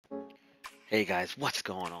Hey guys, what's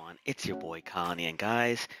going on? It's your boy Connie, and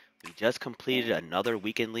guys, we just completed another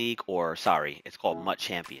weekend league, or sorry, it's called MUT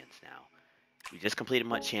Champions now. We just completed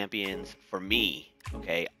MUT Champions. For me,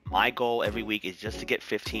 okay, my goal every week is just to get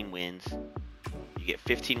 15 wins. You get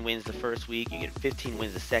 15 wins the first week, you get 15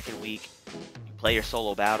 wins the second week. You play your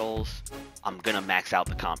solo battles. I'm gonna max out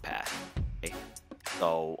the comp pass. Okay,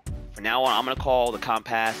 so for now on, I'm gonna call the comp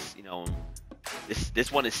pass.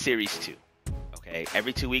 This one is Series 2. Okay,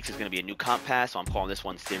 every 2 weeks is going to be a new comp pass, so I'm calling this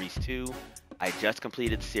one Series 2. I just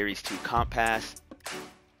completed Series 2 comp pass.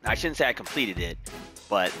 Now, I shouldn't say I completed it,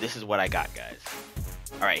 but this is what I got, guys.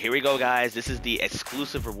 All right, here we go, guys. This is the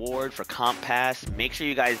exclusive reward for comp pass. Make sure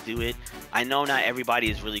you guys do it. I know not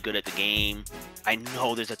everybody is really good at the game. I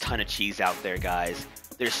know there's a ton of cheese out there, guys.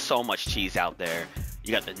 There's so much cheese out there.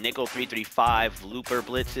 You got the nickel 335 looper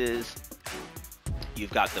blitzes.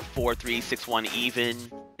 You've got the 4-3-6-1 even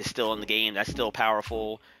is still in the game. That's still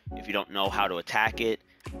powerful if you don't know how to attack it.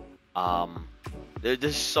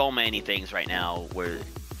 There's so many things right now where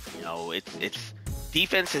it's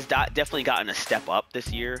defense has definitely gotten a step up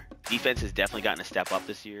this year. The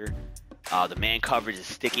man coverage is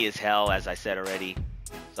sticky as hell, as I said already.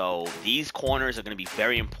 So these corners are going to be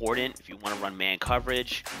very important if you want to run man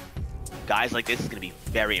coverage. Guys like this is going to be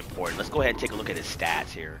very important. Let's go ahead and take a look at his stats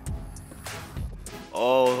here.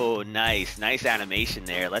 Oh, nice animation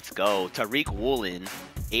there. Let's go. Tariq Woolen,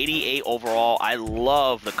 88 overall. I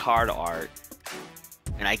love the card art.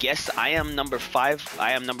 And I guess I am number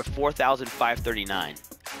 4,539.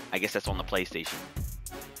 I guess that's on the PlayStation.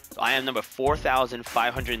 So I am number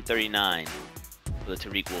 4,539 for the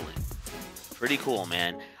Tariq Woolen. Pretty cool,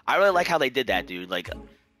 man. I really like how they did that, dude. Like,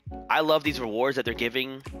 I love these rewards that they're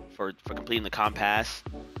giving for completing the comp pass.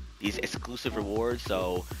 These exclusive rewards.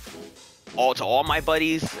 So to all my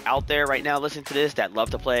buddies out there right now listening to this that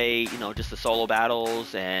love to play, just the solo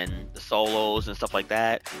battles and the solos and stuff like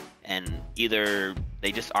that, and either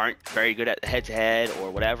they just aren't very good at head-to-head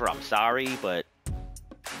or whatever, I'm sorry, but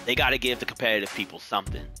they got to give the competitive people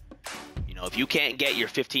something. If you can't get your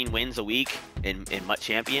 15 wins a week in MUT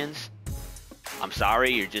Champions, I'm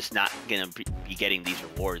sorry, you're just not going to be getting these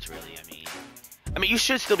rewards, really. I mean, you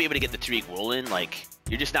should still be able to get the Tariq Woolen. Like,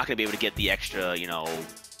 you're just not going to be able to get the extra,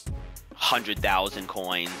 100,000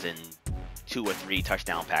 coins and 2 or 3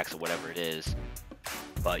 touchdown packs or whatever it is.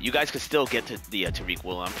 But you guys could still get to the Tariq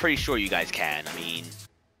Woolen. I'm pretty sure you guys can. I mean,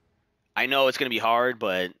 I know it's going to be hard,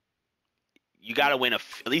 but you got to win at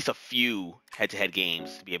least a few head-to-head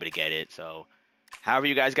games to be able to get it. So however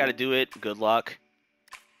you guys got to do it, good luck.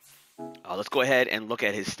 Let's go ahead and look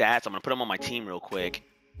at his stats. I'm going to put him on my team real quick.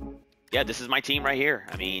 Yeah, this is my team right here.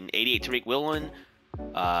 I mean, 88 Tariq Woolen,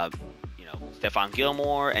 Stephon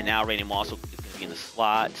Gilmore, and now Randy Moss is going to be in the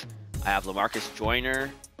slot. I have LaMarcus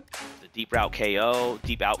Joyner, the deep out KO.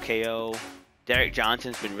 Derek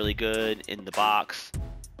Johnson's been really good in the box.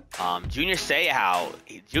 Junior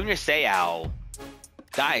Seau,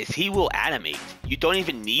 guys, he will animate. You don't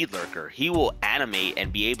even need Lurker. He will animate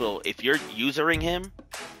and be able, if you're usering him,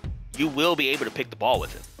 you will be able to pick the ball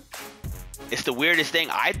with him. It's the weirdest thing.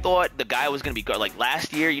 I thought the guy was going to be good. Like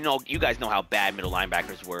last year, you guys know how bad middle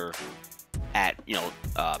linebackers were at,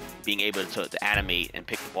 being able to animate and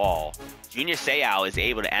pick the ball. Junior Seau is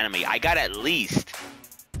able to animate. I got at least,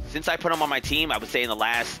 since I put him on my team, I would say in the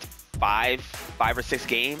last five or six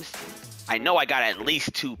games, I know I got at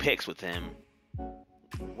least 2 picks with him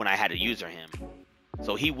when I had to user him.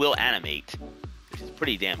 So he will animate, which is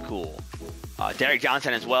pretty damn cool. Derek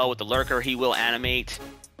Johnson as well with the Lurker, he will animate.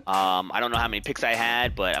 I don't know how many picks I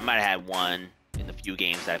had, but I might have had 1 in the few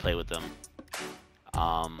games that I played with him.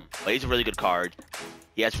 But he's a really good card.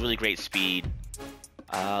 He has really great speed.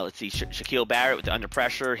 Let's see, Shaquille Barrett with the under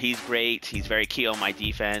pressure. He's great. He's very key on my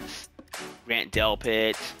defense. Grant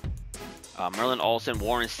Delpit. Merlin Olsen,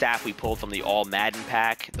 Warren Sapp we pulled from the All Madden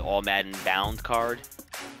pack, the All Madden bound card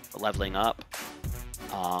for leveling up.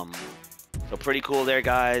 So pretty cool there,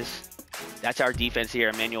 guys. That's our defense here.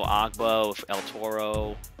 Emmanuel Agba with El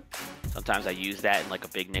Toro. Sometimes I use that in like a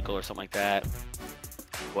big nickel or something like that.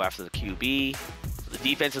 Go after the QB. So the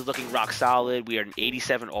defense is looking rock solid. We are an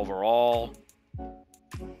 87 overall.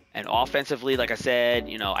 And offensively, like I said,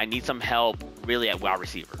 I need some help really at wide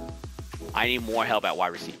receiver. I need more help at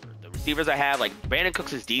wide receiver. The receivers I have, like Brandon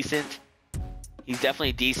Cooks is decent. He's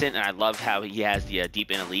definitely decent, and I love how he has the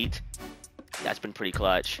deep in elite. That's been pretty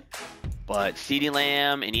clutch. But CeeDee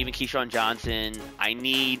Lamb and even Keyshawn Johnson, I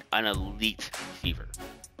need an elite receiver.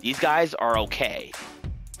 These guys are okay,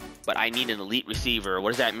 but I need an elite receiver. What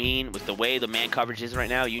does that mean? With the way the man coverage is right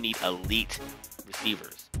now, you need elite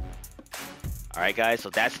receivers. All right, guys, so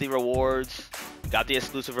that's the rewards. We got the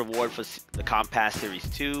exclusive reward for the Comp Pass Series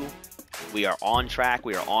 2. We are on track.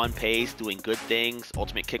 We are on pace, doing good things.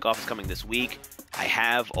 Ultimate Kickoff is coming this week. I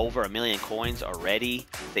have over 1 million coins already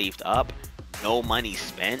saved up. No money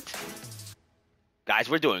spent. Guys,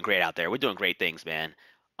 we're doing great out there. We're doing great things, man.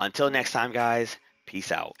 Until next time, guys,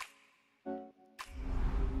 peace out.